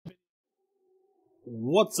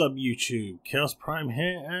What's up YouTube, Chaos Prime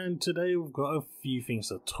here, and today we've got a few things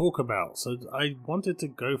to talk about. So I wanted to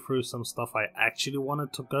go through some stuff I actually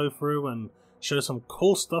wanted to go through and show some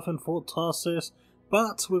cool stuff in Fort Tarsis,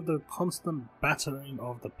 but with the constant battering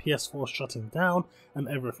of the PS4 shutting down and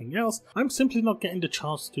everything else, I'm simply not getting the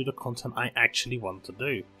chance to do the content I actually want to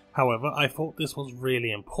do. However, I thought this was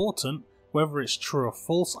really important. Whether it's true or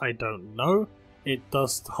false, I don't know. It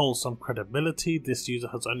does hold some credibility. This user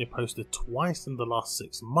has only posted twice in the last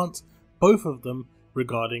 6 months, both of them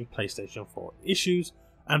regarding PlayStation 4 issues,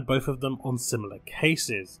 and both of them on similar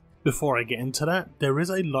cases. Before I get into that, there is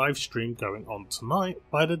a live stream going on tonight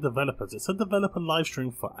by the developers. It's a developer live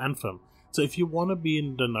stream for Anthem. So if you want to be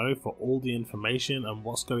in the know for all the information and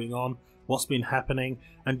what's going on, what's been happening,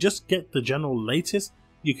 and just get the general latest,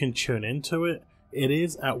 you can tune into it. It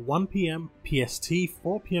is at 1 PM PST,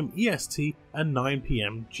 4 PM EST, and 9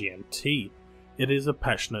 PM GMT. It is a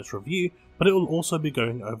patch notes review, but it will also be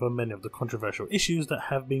going over many of the controversial issues that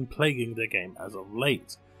have been plaguing the game as of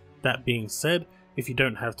late. That being said, if you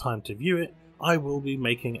don't have time to view it, I will be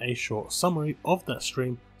making a short summary of that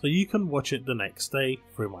stream so you can watch it the next day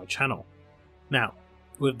through my channel. Now,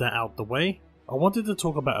 with that out the way, I wanted to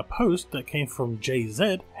talk about a post that came from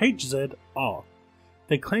JZHZR.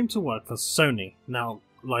 They claim to work for Sony. Now,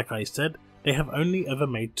 like I said, they have only ever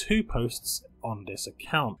made 2 posts on this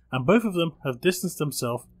account, and both of them have distanced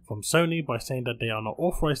themselves from Sony by saying that they are not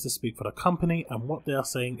authorized to speak for the company, and what they are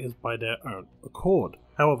saying is by their own accord.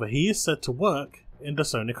 However, he is said to work in the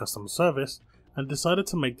Sony customer service and decided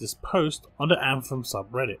to make this post on the Anthem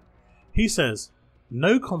subreddit. He says,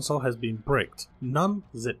 "No console has been bricked, none,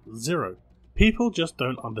 zip, zero. People just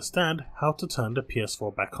don't understand how to turn the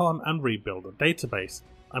PS4 back on and rebuild a database.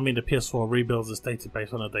 I mean, the PS4 rebuilds its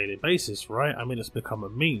database on a daily basis, right? I mean, it's become a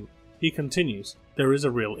meme." He continues, "There is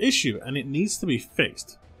a real issue and it needs to be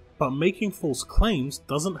fixed. But making false claims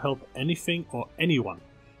doesn't help anything or anyone.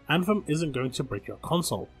 Anthem isn't going to break your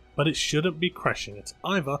console, but it shouldn't be crashing it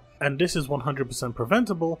either, and this is 100%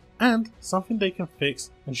 preventable and something they can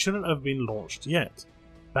fix and shouldn't have been launched yet.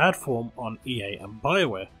 Bad form on EA and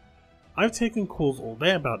BioWare. I've taken calls all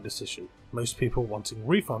day about this issue, most people wanting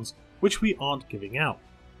refunds, which we aren't giving out.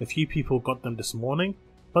 A few people got them this morning,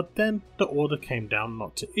 but then the order came down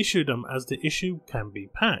not to issue them as the issue can be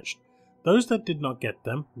patched. Those that did not get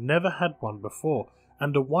them never had one before,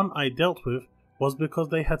 and the one I dealt with was because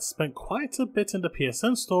they had spent quite a bit in the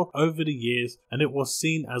PSN store over the years and it was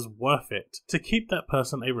seen as worth it to keep that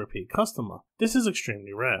person a repeat customer. This is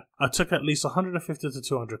extremely rare. I took at least 150 to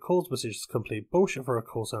 200 calls, which is complete bullshit for a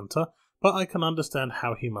call center, but I can understand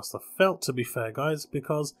how he must have felt, to be fair guys,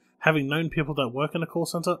 because having known people that work in a call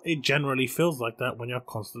center, it generally feels like that when you're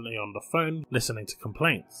constantly on the phone listening to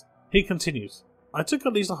complaints." He continues, "I took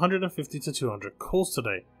at least 150 to 200 calls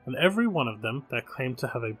today, and every one of them that claimed to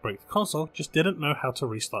have a bricked console just didn't know how to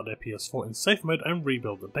restart their PS4 in safe mode and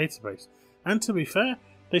rebuild the database. And to be fair,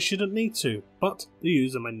 they shouldn't need to, but the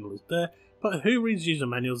user manual is there, but who reads user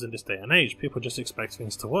manuals in this day and age? People just expect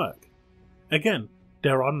things to work. Again,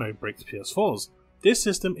 there are no bricked PS4s. This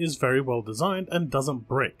system is very well designed and doesn't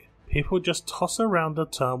brick. People just toss around the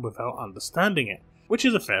term without understanding it, which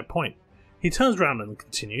is a fair point." He turns around and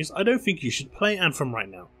continues, "I don't think you should play Anthem right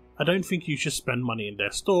now. I don't think you should spend money in their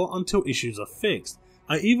store until issues are fixed.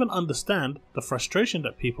 I even understand the frustration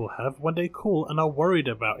that people have when they call and are worried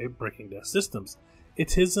about it breaking their systems.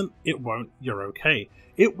 It isn't, it won't, you're okay.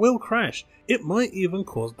 It will crash. It might even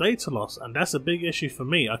cause data loss, and that's a big issue for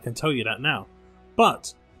me, I can tell you that now.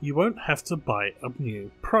 But you won't have to buy a new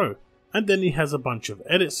Pro." And then he has a bunch of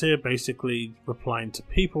edits here, basically replying to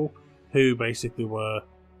people who basically were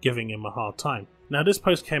giving him a hard time. Now this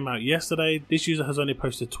post came out yesterday. This user has only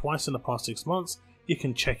posted twice in the past 6 months. You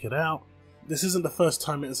can check it out. This isn't the first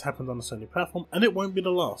time it has happened on the Sony platform, and it won't be the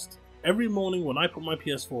last. Every morning when I put my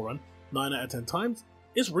PS4 on, 9 out of 10 times,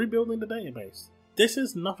 it's rebuilding the database. This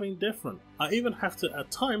is nothing different. I even have to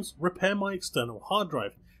at times repair my external hard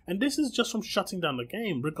drive, and this is just from shutting down the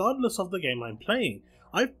game, regardless of the game I'm playing.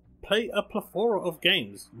 I play a plethora of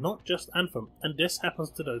games, not just Anthem, and this happens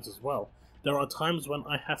to those as well. There are times when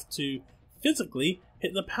I have to physically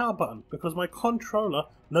hit the power button because my controller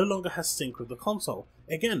no longer has sync with the console.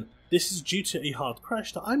 Again, this is due to a hard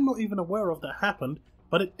crash that I'm not even aware of that happened,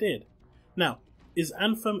 but it did. Now, is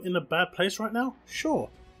Anthem in a bad place right now? Sure.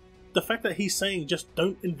 The fact that he's saying just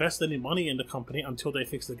don't invest any money in the company until they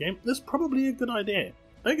fix the game is probably a good idea.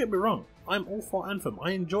 Don't get me wrong, I'm all for Anthem,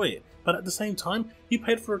 I enjoy it, but at the same time, you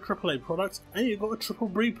paid for a AAA product and you got a triple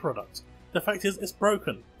B product. The fact is, it's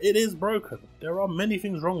broken. It is broken. There are many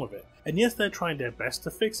things wrong with it. And yes, they're trying their best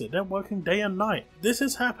to fix it. They're working day and night. This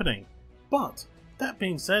is happening. But, that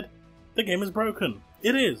being said, the game is broken.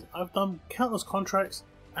 It is. I've done countless contracts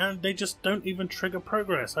and they just don't even trigger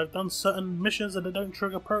progress. I've done certain missions and they don't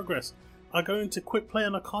trigger progress. I go into quick play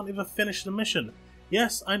and I can't even finish the mission.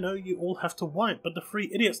 Yes, I know you all have to wipe, but the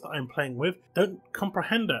 3 idiots that I'm playing with don't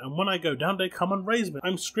comprehend it, and when I go down they come and raise me.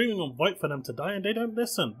 I'm screaming on wipe for them to die and they don't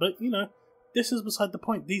listen, but you know, this is beside the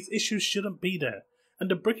point. These issues shouldn't be there. And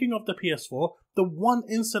the bricking of the PS4, the one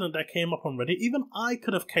incident that came up on Reddit, even I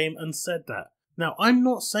could have came and said that. Now, I'm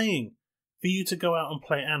not saying for you to go out and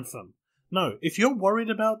play Anthem. No, if you're worried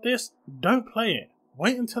about this, don't play it.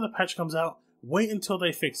 Wait until the patch comes out, wait until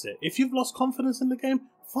they fix it. If you've lost confidence in the game,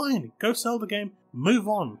 fine, go sell the game, move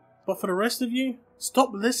on. But for the rest of you,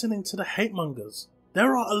 stop listening to the hate mongers.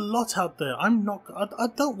 There are a lot out there. I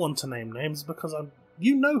don't want to name names because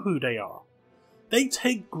you know who they are. They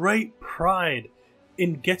take great pride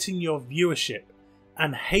in getting your viewership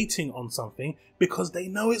and hating on something because they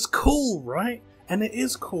know it's cool, right? And it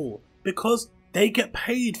is cool because they get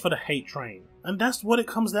paid for the hate train. And that's what it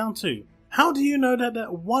comes down to. How do you know that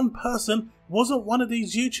that one person wasn't one of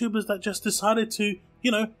these YouTubers that just decided to,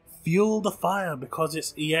 you know, fuel the fire because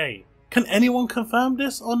it's EA? Can anyone confirm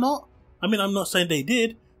this or not? I mean, I'm not saying they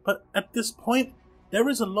did, but at this point, there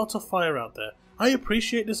is a lot of fire out there. I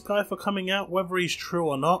appreciate this guy for coming out, whether he's true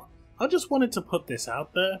or not. I just wanted to put this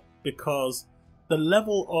out there because the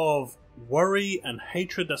level of worry and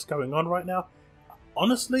hatred that's going on right now,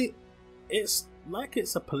 honestly, it's like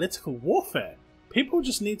it's a political warfare. People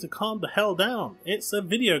just need to calm the hell down. It's a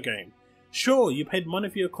video game. Sure, you paid money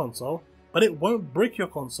for your console, but it won't brick your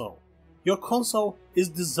console. Your console is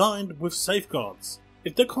designed with safeguards.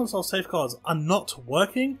 If the console safeguards are not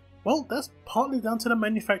working, well, that's partly down to the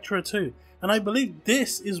manufacturer too. And I believe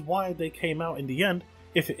this is why they came out in the end,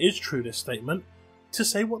 if it is true, this statement, to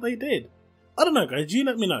say what they did. I don't know, guys, you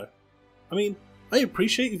let me know. I mean, I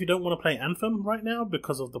appreciate if you don't want to play Anthem right now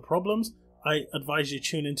because of the problems. I advise you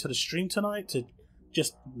tune into the stream tonight to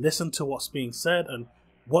just listen to what's being said and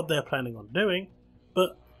what they're planning on doing.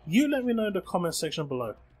 But you let me know in the comment section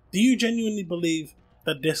below. Do you genuinely believe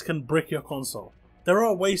that this can brick your console? There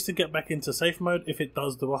are ways to get back into safe mode if it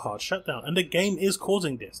does do a hard shutdown, and the game is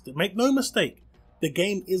causing this. Make no mistake, the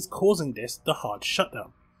game is causing this, the hard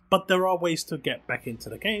shutdown. But there are ways to get back into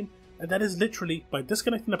the game, and that is literally by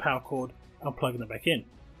disconnecting the power cord and plugging it back in.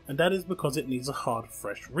 And that is because it needs a hard,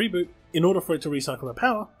 fresh reboot in order for it to recycle the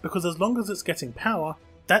power, because as long as it's getting power,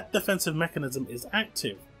 that defensive mechanism is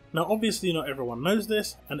active. Now obviously not everyone knows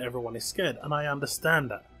this, and everyone is scared, and I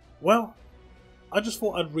understand that. Well, I just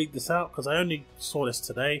thought I'd read this out because I only saw this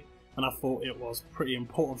today and I thought it was pretty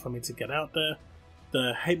important for me to get out there.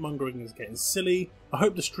 The hate mongering is getting silly. I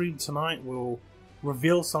hope the stream tonight will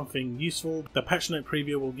reveal something useful. The patch note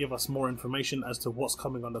preview will give us more information as to what's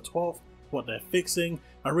coming on the 12th, what they're fixing.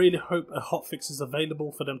 I really hope a hotfix is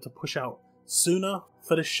available for them to push out sooner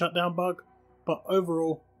for this shutdown bug. But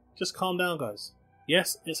overall, just calm down, guys.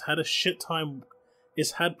 Yes, it's had a shit time.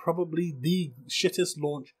 It's had probably the shittest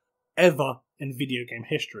launch ever in video game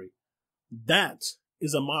history. That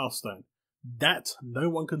is a milestone. That no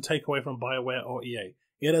one can take away from BioWare or EA.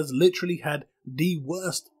 It has literally had the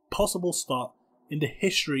worst possible start in the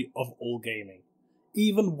history of all gaming.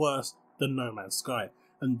 Even worse than No Man's Sky.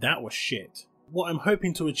 And that was shit. What I'm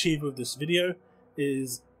hoping to achieve with this video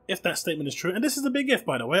is, if that statement is true, and this is a big if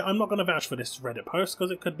by the way, I'm not going to vouch for this Reddit post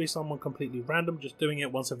because it could be someone completely random just doing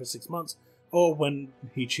it once every 6 months, or when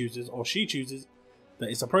he chooses or she chooses that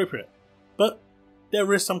it's appropriate. But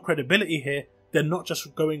there is some credibility here. They're not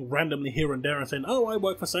just going randomly here and there and saying, oh, I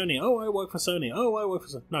work for Sony, oh, I work for Sony, oh, I work for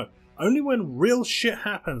Sony. No, only when real shit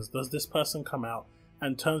happens does this person come out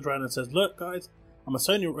and turns around and says, look guys, I'm a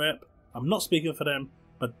Sony rep, I'm not speaking for them,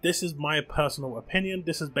 but this is my personal opinion,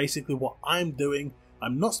 this is basically what I'm doing,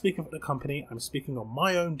 I'm not speaking for the company, I'm speaking on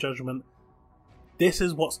my own judgment, this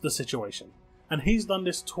is what's the situation. And he's done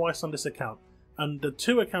this twice on this account. And the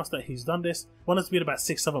 2 accounts that he's done this, one has been about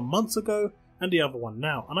 6-7 months ago, and the other one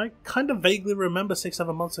now. And I kind of vaguely remember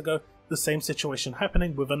 6-7 months ago the same situation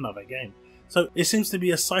happening with another game. So it seems to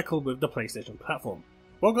be a cycle with the PlayStation platform.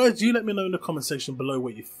 Well guys, you let me know in the comment section below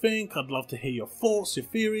what you think. I'd love to hear your thoughts, your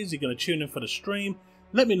theories. You're going to tune in for the stream.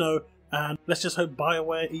 Let me know, and let's just hope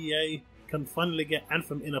BioWare EA can finally get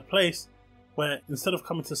Anthem in a place where instead of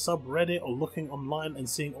coming to subreddit or looking online and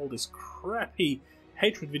seeing all this crappy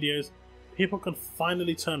hatred videos, people can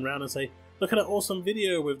finally turn around and say, look at that awesome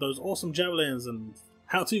video with those awesome javelins and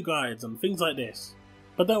how-to guides and things like this.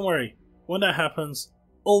 But don't worry, when that happens,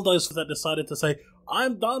 all those that decided to say,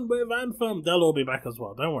 I'm done with Anthem, they'll all be back as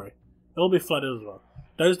well, don't worry. They'll be flooded as well.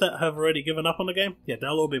 Those that have already given up on the game, yeah,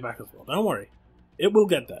 they'll all be back as well, don't worry. It will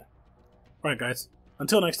get there. Right guys,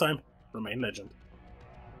 until next time, remain legend.